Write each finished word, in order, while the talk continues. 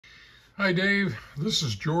Hi Dave, this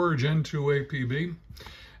is George n2apb.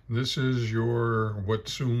 This is your, what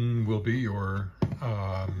soon will be your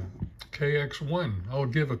KX1. I'll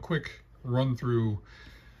give a quick run through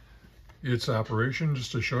its operation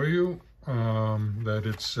just to show you that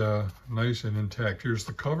it's nice and intact. Here's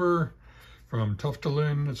the cover from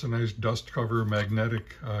Tuftalin. It's a nice dust cover,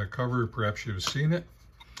 magnetic cover. Perhaps you've seen it.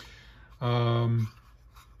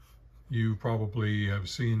 You probably have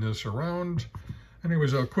seen this around.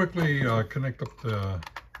 Anyways, I'll quickly connect up the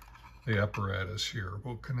apparatus here.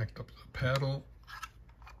 We'll connect up the paddle.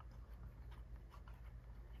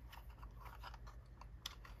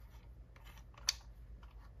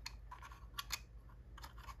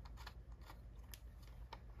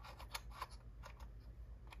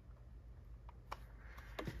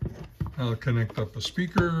 I'll connect up a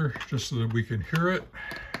speaker just so that we can hear it.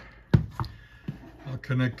 I'll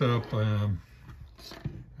connect up an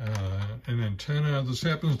antenna. This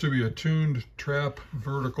happens to be a tuned trap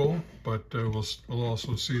vertical, but we'll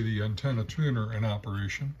also see the antenna tuner in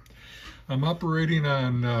operation. I'm operating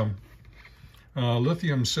on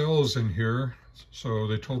lithium cells in here, so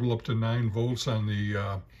they total up to 9 volts on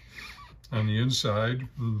the inside.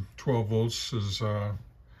 12 volts is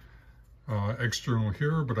external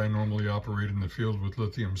here, but I normally operate in the field with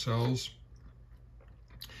lithium cells.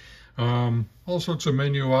 All sorts of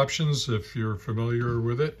menu options. If you're familiar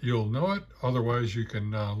with it, you'll know it. Otherwise, you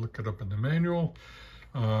can look it up in the manual.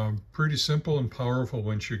 Pretty simple and powerful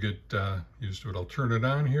once you get used to it. I'll turn it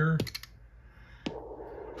on here.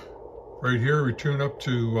 Right here, we tune up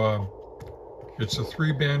to, it's a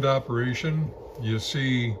 3-band operation. You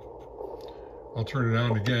see, I'll turn it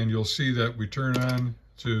on again. You'll see that we turn on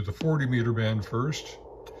to the 40 meter band first.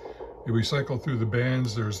 If we cycle through the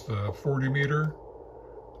bands, there's the 40 meter,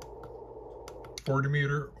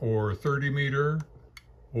 or 30 meter,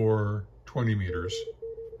 or 20 meters.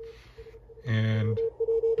 And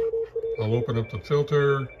I'll open up the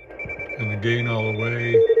filter and the gain all the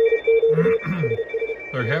way.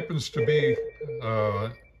 There happens to be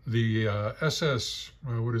the SS,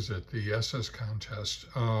 what is it? The SS contest.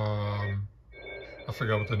 I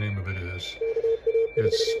forgot what the name of it is.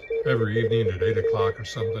 It's every evening at 8 o'clock or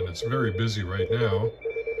something. It's very busy right now,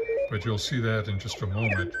 but you'll see that in just a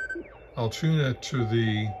moment. I'll tune it to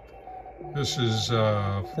the, this is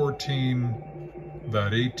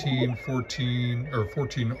 14.18, 14, or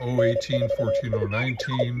 14.018,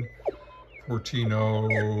 14.019,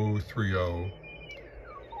 14.030.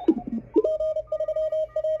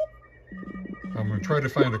 I'm going to try to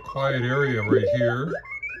find a quiet area right here.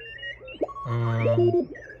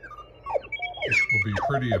 Which will be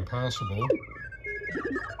pretty impossible.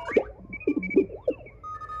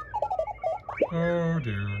 Oh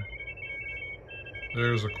dear.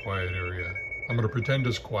 There's a quiet area. I'm going to pretend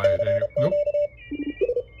it's quiet. Nope.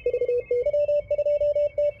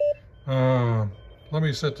 Let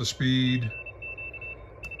me set the speed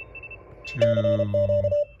to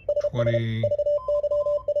 20.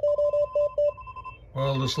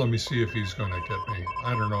 Well, just let me see if he's going to get me.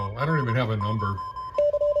 I don't know. I don't even have a number.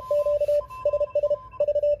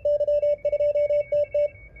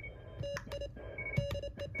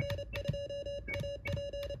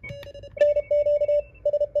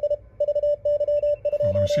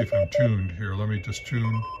 Well, let me see if I'm tuned here. Let me just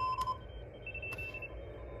tune.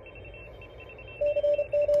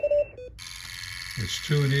 It's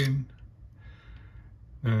tuning.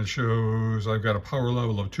 And it shows I've got a power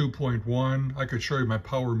level of 2.1. I could show you my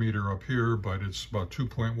power meter up here, but it's about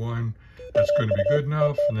 2.1. That's going to be good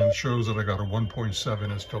enough. And then it shows that I got a 1.7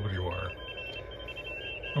 SWR.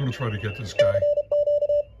 I'm going to try to get this guy.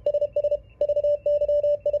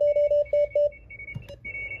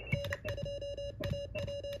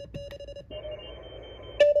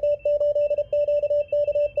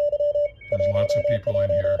 There's lots of people in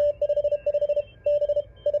here.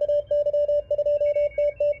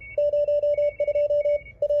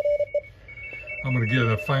 I'm going to get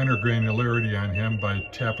a finer granularity on him by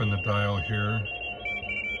tapping the dial here.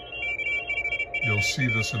 You'll see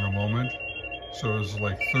this in a moment. So it's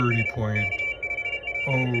like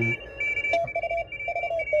 30.0.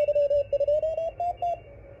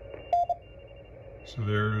 So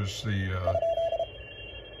there's the,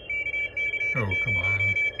 oh, come on.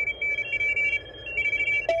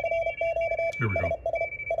 Here we go.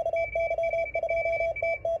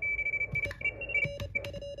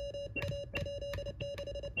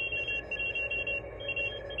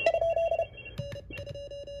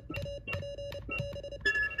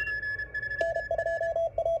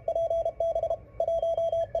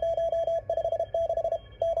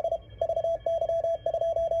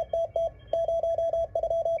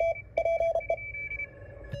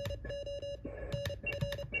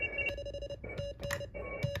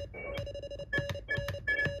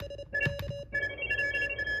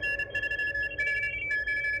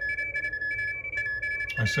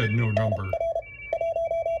 I said no number.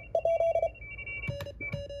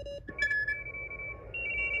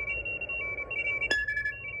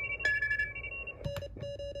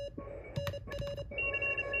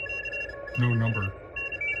 No number.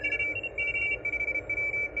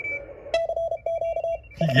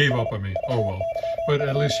 He gave up on me. Oh well. But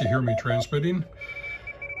at least you hear me transmitting.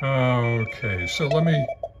 Okay, so let me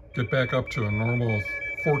get back up to a normal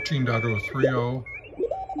 14.030.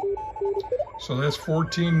 So that's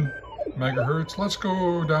 14 megahertz. Let's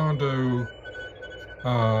go down to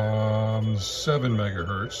 7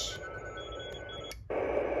 megahertz.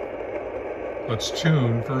 Let's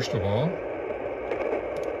tune first of all.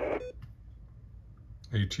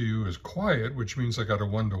 ATU is quiet, which means I got a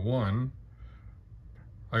 1-to-1.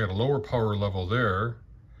 I got a lower power level there.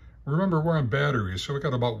 Remember, we're on batteries, so we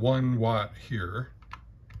got about 1 watt here.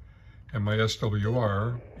 And my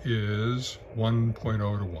SWR is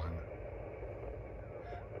 1.0 to 1.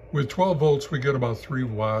 With 12 volts, we get about 3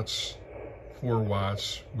 watts, 4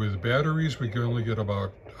 watts. With batteries, we can only get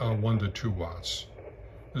about 1 to 2 watts.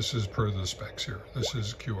 This is per the specs here. This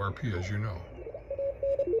is QRP, as you know.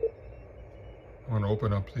 I'm going to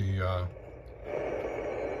open up the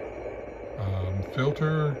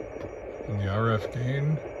filter and the RF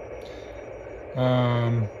gain.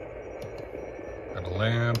 Got a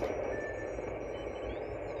lamp.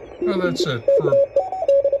 Well, that's it for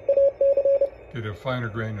get a finer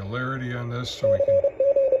granularity on this, so we can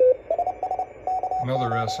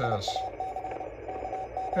another SS.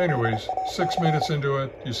 Anyways, 6 minutes into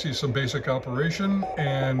it, you see some basic operation,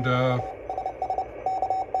 and I'll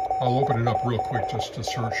open it up real quick just to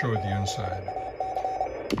show you the inside.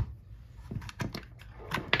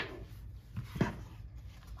 I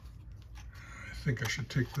think I should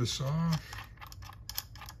take this off.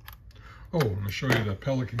 Oh, I'm going to show you the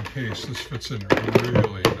Pelican case. This fits in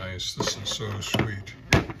really nice. This is so sweet.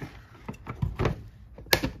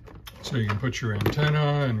 So you can put your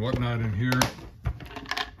antenna and whatnot in here.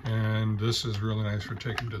 And this is really nice for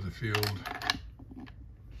taking to the field.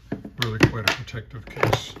 Really quite a protective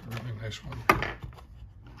case. Really nice one.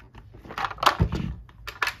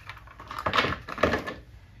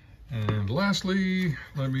 And lastly,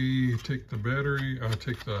 let me take the battery,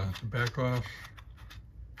 take the back off.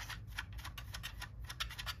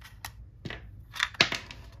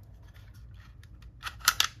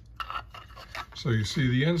 So you see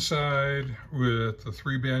the inside with the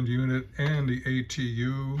 3-band unit and the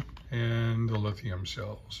ATU and the lithium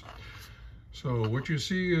cells. So what you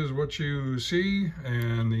see is what you see,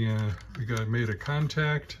 and we made a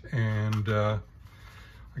contact, and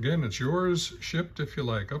again, it's yours, shipped if you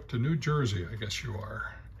like, up to New Jersey, I guess you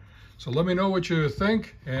are. So let me know what you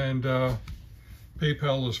think, and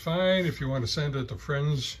PayPal is fine. If you want to send it to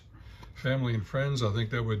friends, family and friends, I think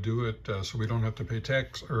that would do it, so we don't have to pay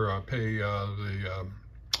tax or pay the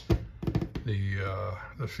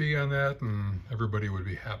fee on that, and everybody would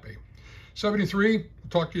be happy. 73,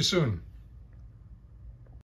 talk to you soon.